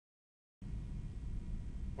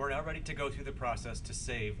We're now ready to go through the process to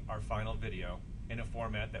save our final video in a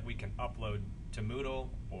format that we can upload to Moodle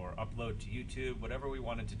or upload to YouTube, whatever we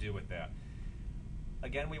wanted to do with that.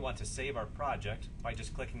 Again, we want to save our project by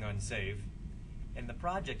just clicking on Save. And the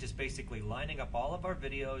project is basically lining up all of our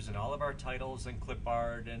videos and all of our titles and clip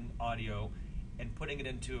art and audio and putting it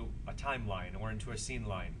into a timeline or into a scene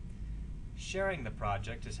line. Sharing the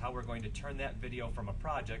project is how we're going to turn that video from a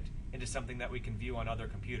project into something that we can view on other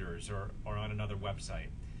computers or on another website.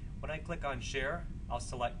 When I click on Share, I'll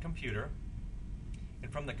select Computer.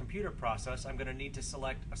 And from the computer process, I'm going to need to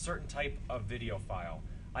select a certain type of video file.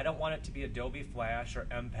 I don't want it to be Adobe Flash or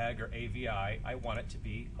MPEG or AVI. I want it to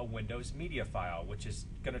be a Windows Media file, which is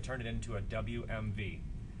going to turn it into a WMV.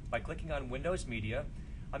 By clicking on Windows Media,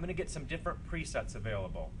 I'm going to get some different presets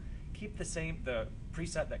available. Keep the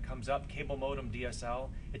preset that comes up, cable modem DSL.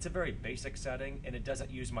 It's a very basic setting and it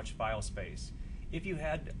doesn't use much file space. If you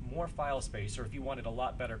had more file space or if you wanted a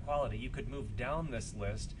lot better quality, you could move down this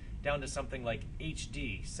list down to something like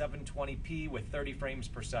HD 720p with 30 frames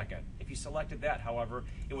per second. If you selected that, however,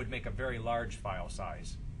 it would make a very large file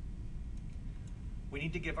size. We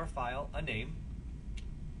need to give our file a name.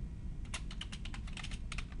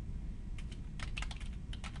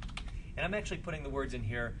 And I'm actually putting the words in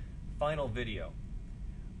here, Final Video.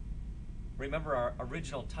 Remember, our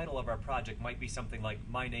original title of our project might be something like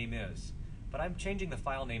My Name Is, but I'm changing the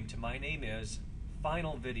file name to My Name Is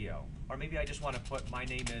Final Video, or maybe I just want to put My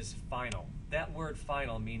Name Is Final. That word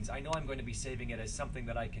final means I know I'm going to be saving it as something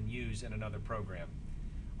that I can use in another program.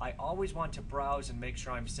 I always want to browse and make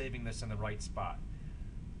sure I'm saving this in the right spot.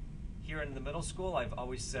 Here in the middle school, I've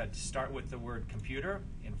always said start with the word computer,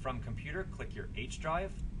 and from computer, click your H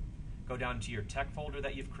drive. Go down to your tech folder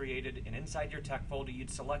that you've created, and inside your tech folder you'd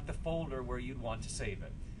select the folder where you'd want to save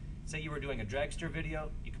it. Say you were doing a dragster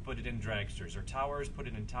video, you could put it in dragsters, or towers, put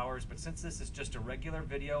it in towers, but since this is just a regular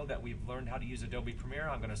video that we've learned how to use Adobe Premiere,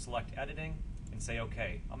 I'm going to select editing and say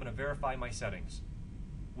OK. I'm going to verify my settings.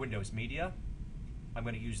 Windows Media, I'm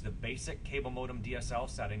going to use the basic cable modem DSL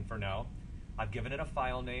setting for now. I've given it a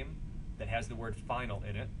file name that has the word final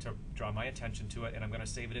in it to draw my attention to it, and I'm going to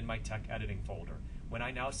save it in my tech editing folder. When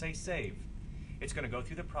I now say save, it's going to go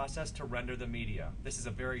through the process to render the media. This is a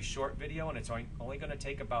very short video and it's only going to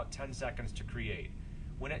take about 10 seconds to create.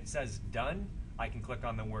 When it says done, I can click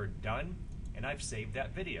on the word done and I've saved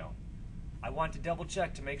that video. I want to double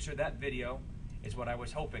check to make sure that video is what I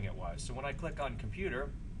was hoping it was. So when I click on computer,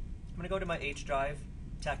 I'm going to go to my H drive,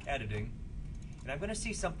 tech editing, and I'm going to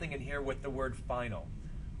see something in here with the word final.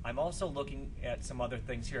 I'm also looking at some other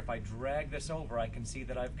things here. If I drag this over, I can see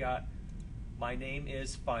that I've got My Name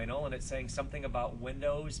Is Final, and it's saying something about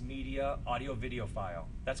Windows Media Audio Video file.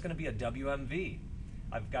 That's going to be a WMV.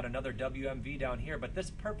 I've got another WMV down here, but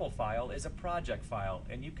this purple file is a project file,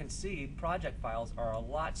 and you can see project files are a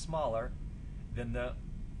lot smaller than the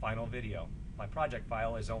final video. My project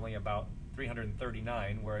file is only about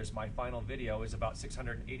 339, whereas my final video is about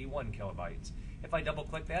 681 kilobytes. If I double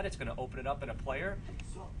click that, it's going to open it up in a player.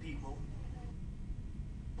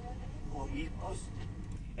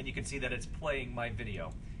 And you can see that it's playing my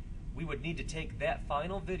video. We would need to take that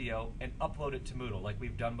final video and upload it to Moodle like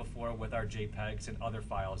we've done before with our JPEGs and other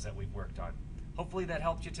files that we've worked on. Hopefully that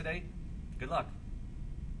helped you today. Good luck.